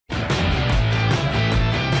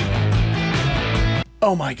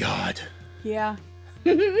Oh my god. Yeah.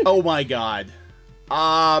 Oh my god.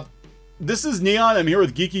 This is Neon. I'm here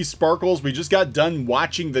with Geeky Sparkles. We just got done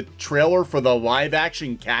watching the trailer for the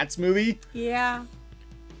live-action Cats movie. Yeah.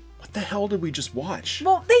 What the hell did we just watch?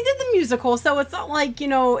 Well, they did the musical, so it's not like, you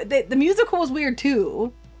know, the musical is weird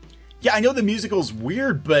too. Yeah, I know the musical's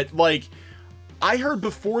weird, but like, I heard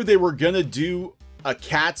before they were gonna do a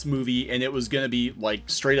Cats movie and it was gonna be like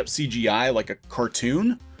straight up CGI, like a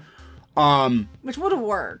cartoon. Which would have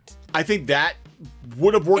worked. I think that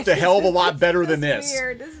would have worked a hell of a lot better than this.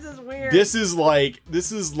 Weird. This is just weird. This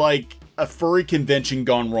is like a furry convention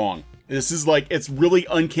gone wrong. This is like, it's really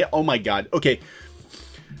uncanny. Oh my god. Okay.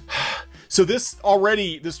 So this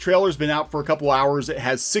trailer's been out for a couple hours. It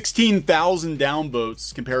has 16,000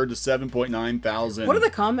 downvotes compared to 7.9 thousand. What are the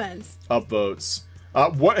comments? Upvotes.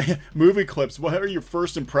 What movie clips? What are your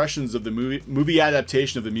first impressions of the movie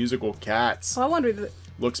adaptation of the musical Cats? Oh, I wonder.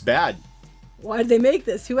 Looks bad. Why did they make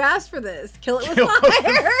this? Who asked for this? Kill it with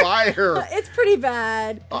fire. It's pretty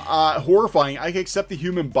bad. Horrifying. I can accept the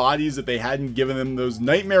human bodies if they hadn't given them those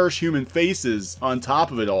nightmarish human faces on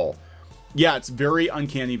top of it all. Yeah, it's very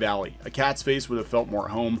uncanny valley. A cat's face would have felt more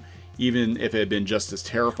at home, even if it had been just as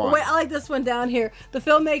terrifying. Wait, I like this one down here. The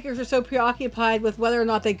filmmakers are so preoccupied with whether or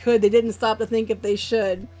not they could, they didn't stop to think if they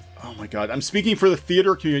should. Oh my god. I'm speaking for the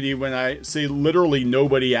theater community when I say literally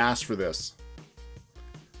nobody asked for this.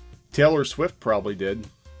 Taylor Swift probably did.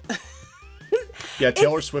 Yeah,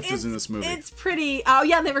 Taylor Swift is in this movie. It's pretty. Oh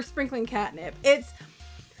yeah, they were sprinkling catnip. It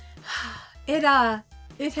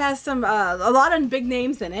has some a lot of big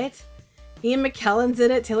names in it. Ian McKellen's in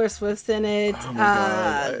it. Taylor Swift's in it. Oh my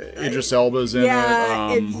god. Idris Elba's in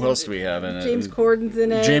it. Who else do we have in it? James Corden's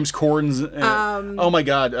in it. James Corden's in it. Oh my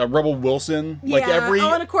god. Rebel Wilson. Yeah. Like every.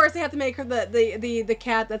 Oh, and of course they have to make her the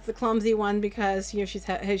cat that's the clumsy one because, you know, she's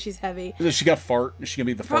heavy. Is she got fart? Is she gonna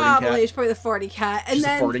be the farting cat? Probably. She's probably the farty cat. And she's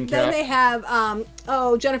then, a farting cat. Then they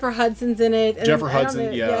have Jennifer Hudson's in it. And Jennifer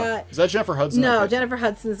Hudson. Yeah. Is that Jennifer Hudson? No, Jennifer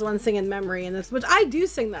Hudson's the one singing "Memory" in this, which I do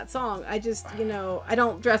sing that song. I just, you know, I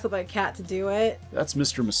don't dress up like a cat to do it. That's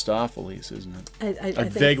Mr. Mistopheles, isn't it? I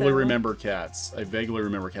vaguely remember Cats. I vaguely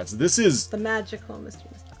remember Cats. This is the magical Mr.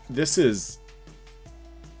 Mistopheles. This is,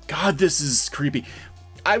 God, this is creepy.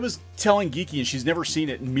 I was telling Geeky, and she's never seen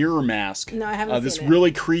it, Mirror Mask. No, I haven't seen this it.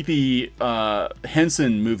 really creepy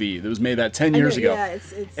Henson movie that was made about 10 years ago. Yeah,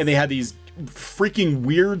 and they had these freaking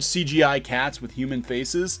weird CGI cats with human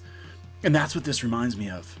faces. And that's what this reminds me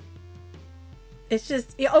of. It's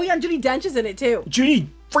just, oh yeah, Judi Dench is in it too. Judi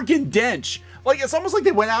freaking Dench. Like, it's almost like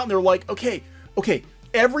they went out and they're like, okay,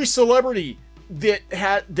 every celebrity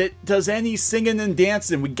that does any singing and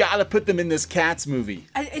dancing, we gotta put them in this Cats movie.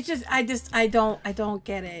 I don't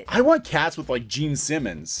get it. I want Cats with like Gene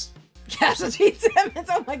Simmons. Cats with Gene Simmons.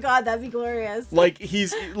 Oh my god, that'd be glorious. Like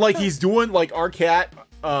he's doing like our cat.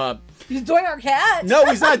 He's doing our cat. No,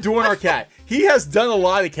 he's not doing our cat. He has done a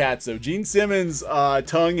lot of cats though. Gene Simmons'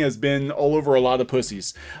 tongue has been all over a lot of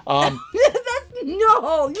pussies.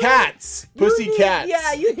 No. Cats. Pussy cats.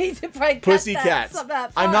 Yeah, you need to probably cut pussy cats.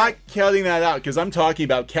 I'm not cutting that out because I'm talking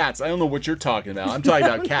about cats. I don't know what you're talking about. I'm talking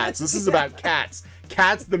about cats. This is about Cats.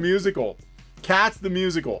 Cats the musical. Cats the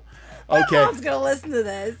musical. Okay. My mom's gonna listen to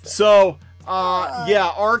this. So,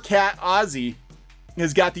 yeah, our cat Ozzy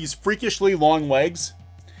has got these freakishly long legs,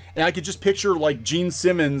 and I could just picture like Gene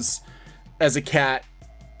Simmons as a cat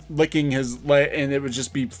licking his leg, and it would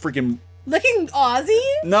just be freaking. Licking Ozzy?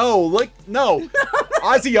 No, no.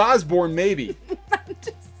 Ozzy Osbourne, maybe.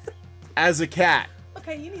 As a cat.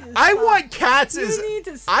 Okay, you need to stop. I want Cats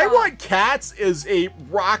I want Cats as a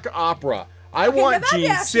rock opera. I want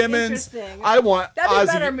Gene Simmons. I want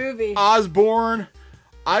Ozzy Osbourne.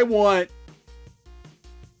 I want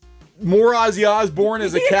more Ozzy Osbourne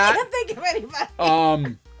as a cat. I can't think of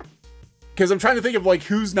anybody. Because I'm trying to think of like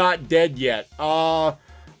who's not dead yet.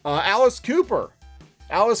 Alice Cooper.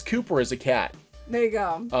 Alice Cooper is a cat. There you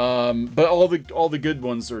go. But all the good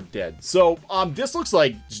ones are dead. So this looks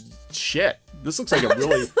like shit. This looks like a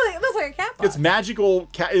really. It looks like a cat box. It's magical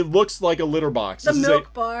cat. It looks like a litter box. The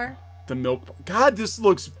milk bar. The milk bar. God, this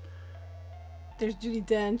looks. There's Judi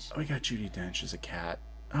Dench. Oh, we got Judi Dench as a cat.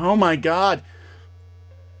 Oh my god.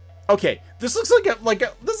 Okay, this looks like a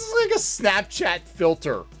Snapchat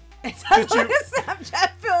filter. It sounds like a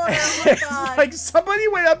Snapchat filter. Oh my god. Like somebody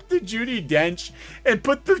went up to Judi Dench and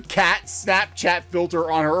put the cat Snapchat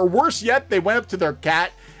filter on her. Or worse yet, they went up to their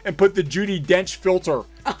cat and put the Judi Dench filter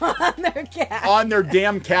on their cat. On their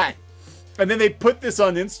damn cat. And then they put this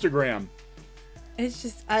on Instagram. It's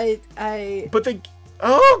just But they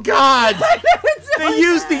oh god. They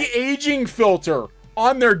used the aging filter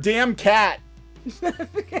on their damn cat.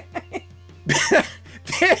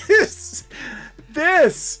 This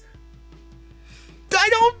this? I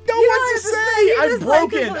don't know what to say. I'm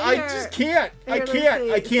broken. I just can't. I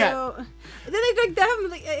can't. So, then they like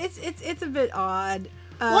definitely. It's a bit odd.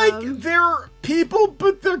 Like they're people,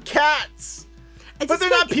 but they're cats. But they're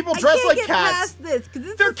not people dressed like cats.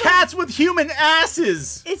 They're cats with human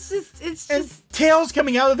asses. It's just and tails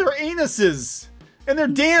coming out of their anuses, and they're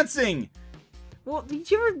dancing. Well,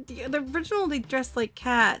 the original they dressed like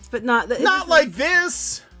cats, but not like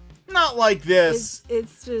this. Not like this.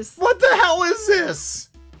 It's just. What the hell is this?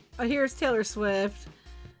 Oh, here's Taylor Swift.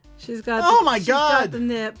 She's got. Oh my God! She's got the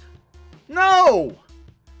nip. No.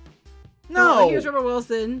 No. Oh, here's Rebel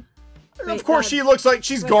Wilson. Wait, of course, she looks like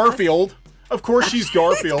she's Garfield. Of course, she's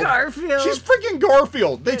Garfield. Garfield. She's freaking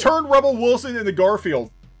Garfield. They turned Rebel Wilson into Garfield.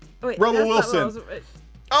 Wait, Rebel Wilson.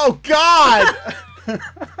 Oh God!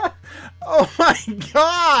 Oh my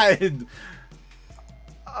God!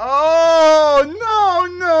 Oh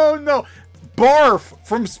no! Barf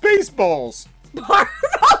from Spaceballs. Barf.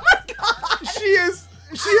 Oh my God! She is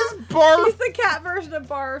Barf. She's the cat version of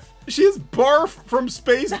Barf. She is Barf from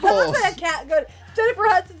Spaceballs. That looks like a cat. Good. Jennifer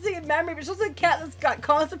Hudson singing Memory, but she looks like a cat that's got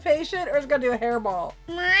constipation or is gonna do a hairball.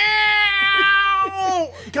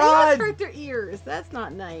 Meow. God. Hurt their ears. That's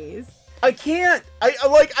not nice. I can't.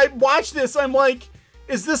 I watch this. I'm like,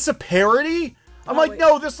 is this a parody? I'm like,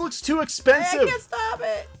 no, this looks too expensive. I can't stop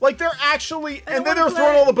it. Like they're actually, and then they're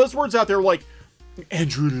throwing all the buzzwords out there, like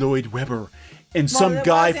Andrew Lloyd Webber and some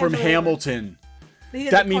guy from Hamilton.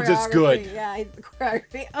 That means it's good. Yeah, the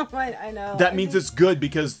choreography. Oh, I know. That means it's good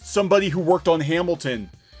because somebody who worked on Hamilton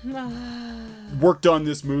worked on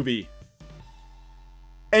this movie.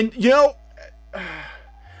 And, you know,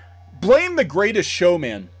 blame The Greatest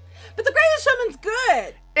Showman. But The Greatest Showman's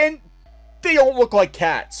good. And they don't look like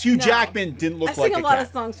cats. Hugh Jackman didn't look like a cat. I sing a lot of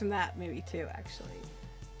songs from that movie, too, actually.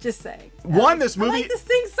 Just saying. This movie... I like to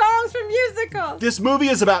sing songs from musicals. This movie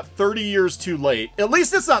is about 30 years too late. At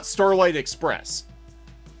least it's not Starlight Express.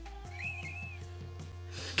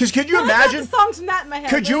 Because could you imagine... I got the songs from that in my head.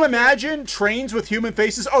 Could you imagine trains with human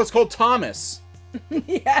faces? Oh, it's called Thomas.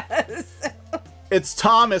 Yes. It's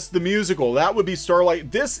Thomas the musical. That would be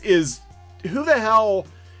Starlight. This is... Who the hell...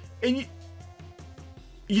 And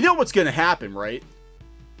you know what's going to happen, right?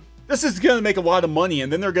 This is going to make a lot of money,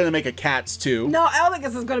 and then they're going to make a Cats too. No, I don't think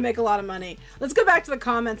this is going to make a lot of money. Let's go back to the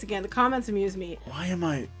comments again. The comments amuse me. Why am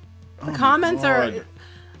I... The comments are...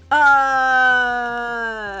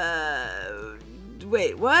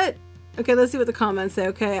 Wait, what? Okay, let's see what the comments say.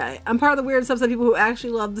 Okay, I'm part of the weird subset of people who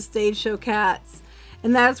actually love the stage show Cats.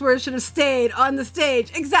 And that's where it should have stayed, on the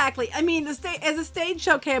stage. Exactly. I mean, as a stage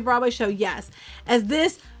show, okay, a Broadway show, yes. As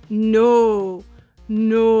this, no.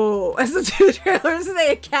 No. As the two trailers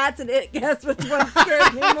say, Cats and It, guess which one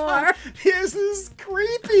scares me more. This is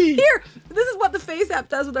creepy. Here, this is what the Face app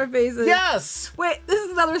does with our faces. Yes. Wait, this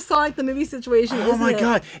is another Sonic the Movie situation. Oh my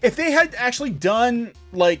God. If they had actually done,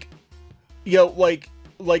 like, you know, like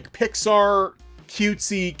Pixar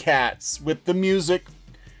cutesy Cats with the music,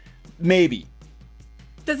 maybe.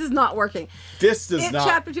 This is not working. This does not.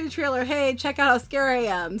 Chapter 2 trailer. Hey, check out how scary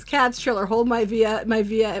I am. Cats trailer. Hold my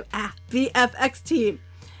VFX team.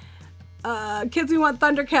 Kids, we want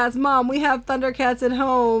Thundercats. Mom, we have Thundercats at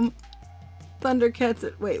home.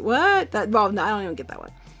 Thundercats. Wait, what? Well, no, I don't even get that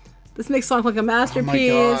one. This makes Sonic like a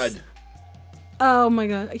masterpiece. Oh my God. Oh my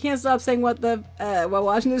God. I can't stop saying while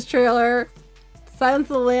watching this trailer.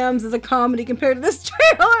 Silence of the Lambs is a comedy compared to this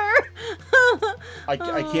trailer. I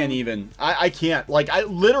can't even. I can't. Like, I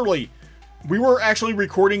literally, we were actually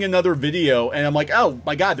recording another video, and I'm like, oh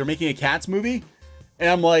my God, they're making a Cats movie? And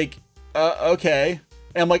I'm like, okay.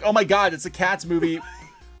 And I'm like, oh my God, it's a Cats movie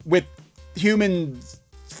with human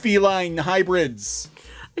feline hybrids.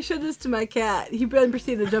 I showed this to my cat. He then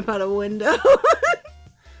proceeded to jump out a window.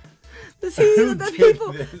 People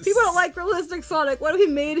don't like realistic Sonic. What if he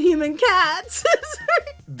made human cats?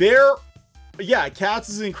 Yeah, Cats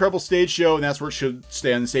is an incredible stage show, and that's where it should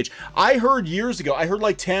stay on the stage. I heard years ago,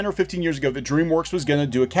 like 10 or 15 years ago, that DreamWorks was going to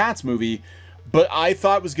do a Cats movie, but I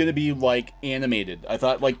thought it was going to be, like, animated. I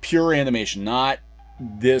thought, like, pure animation, not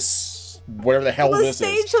this, whatever the hell this is. The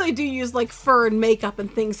stage show, they do use, like, fur and makeup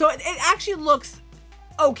and things, so it actually looks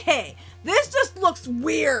okay. This just looks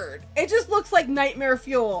weird. It just looks like nightmare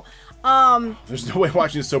fuel. There's no way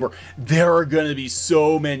watching this sober. There are going to be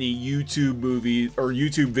so many YouTube movies or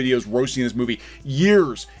YouTube videos roasting this movie.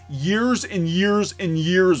 Years and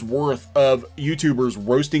years worth of YouTubers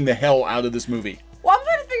roasting the hell out of this movie. Well, I'm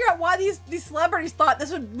trying to figure out why these celebrities thought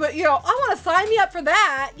this would, but, you know, I want to sign me up for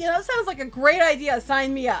that. You know, it sounds like a great idea.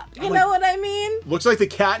 Sign me up. You know what I mean? Looks like the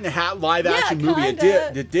Cat in the Hat live action movie.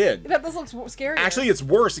 It did. But this looks scary. Actually, it's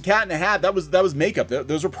worse. The Cat in the Hat, that was makeup.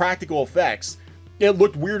 Those are practical effects. It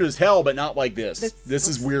looked weird as hell, but not like this. This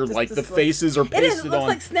is weird. Like the faces are pasted on. It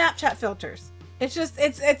looks like Snapchat filters. It's just,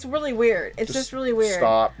 it's really weird. It's just really weird.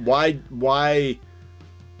 Stop. Why?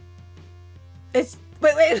 It's,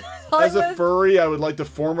 wait. As a furry, I would like to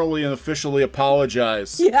formally and officially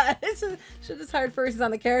apologize. Yeah, should have hired furries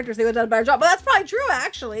on the characters. They would have done a better job. But that's probably true,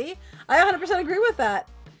 actually. I 100% agree with that.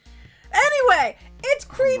 Anyway, it's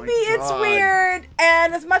creepy. It's weird.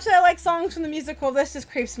 And as much as I like songs from the musical, this just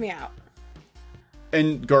creeps me out.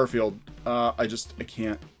 And Garfield, I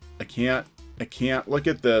can't. Look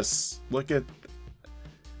at this. Look at.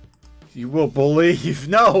 You will believe.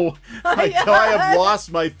 No. I have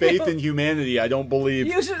lost my faith in humanity. I don't believe.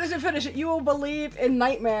 You should finish it. You will believe in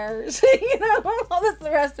nightmares. You know, all this,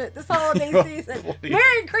 the rest of it. This holiday season.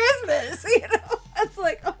 Merry Christmas. You know, it's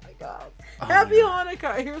like, oh my God. Happy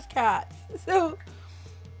Hanukkah. Here's cats. So.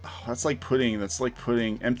 Oh, that's like emptying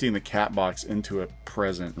the cat box into a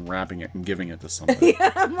present and wrapping it and giving it to somebody.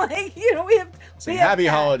 Yeah, I'm like, you know, we have happy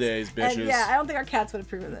cats. holidays, bitches. And yeah, I don't think our cats would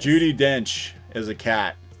approve of this. Judi Dench is a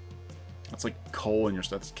cat. That's like coal in your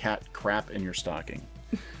stuff. That's cat crap in your stocking.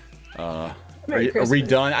 Are we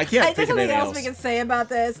done? I can't think of anything else we can say about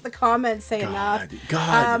this. The comments say enough.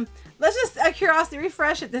 God. Let's just curiosity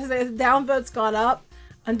refresh it. This downvote's gone up.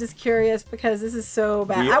 I'm just curious because this is so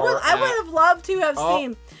bad. I would have loved to have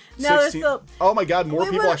seen. No, there's still. Oh my God! More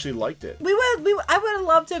people actually liked it. I would have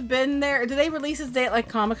loved to have been there. Did they release this date like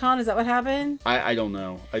Comic-Con? Is that what happened? I don't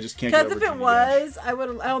know. I just can't. Because if it was, I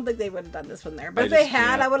don't think they would have done this one there. But if they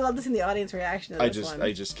had, I would have loved to see the audience reaction to this one.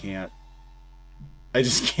 I just can't. I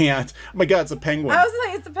just can't. Oh my God! It's a penguin. I was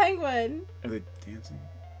like, it's a penguin. Are they dancing?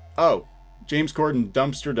 Oh, James Corden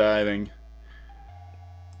dumpster diving.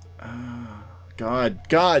 God,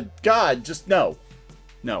 just no.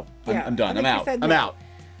 I'm done. I'm out. I'm out.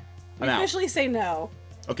 Officially say no.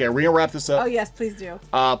 Okay, are we gonna wrap this up? Oh yes, please do.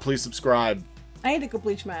 Please subscribe. I need to go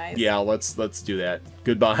bleach my eyes. Yeah, let's do that.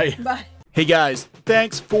 Goodbye. Bye. Hey guys,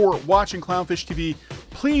 thanks for watching Clownfish TV.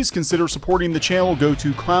 Please consider supporting the channel. Go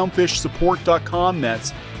to clownfishsupport.com.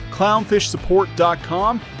 That's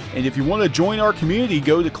clownfishsupport.com. And if you want to join our community,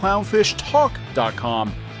 go to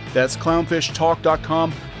clownfishtalk.com. That's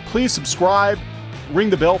clownfishtalk.com. Please subscribe, ring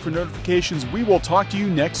the bell for notifications. We will talk to you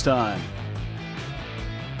next time.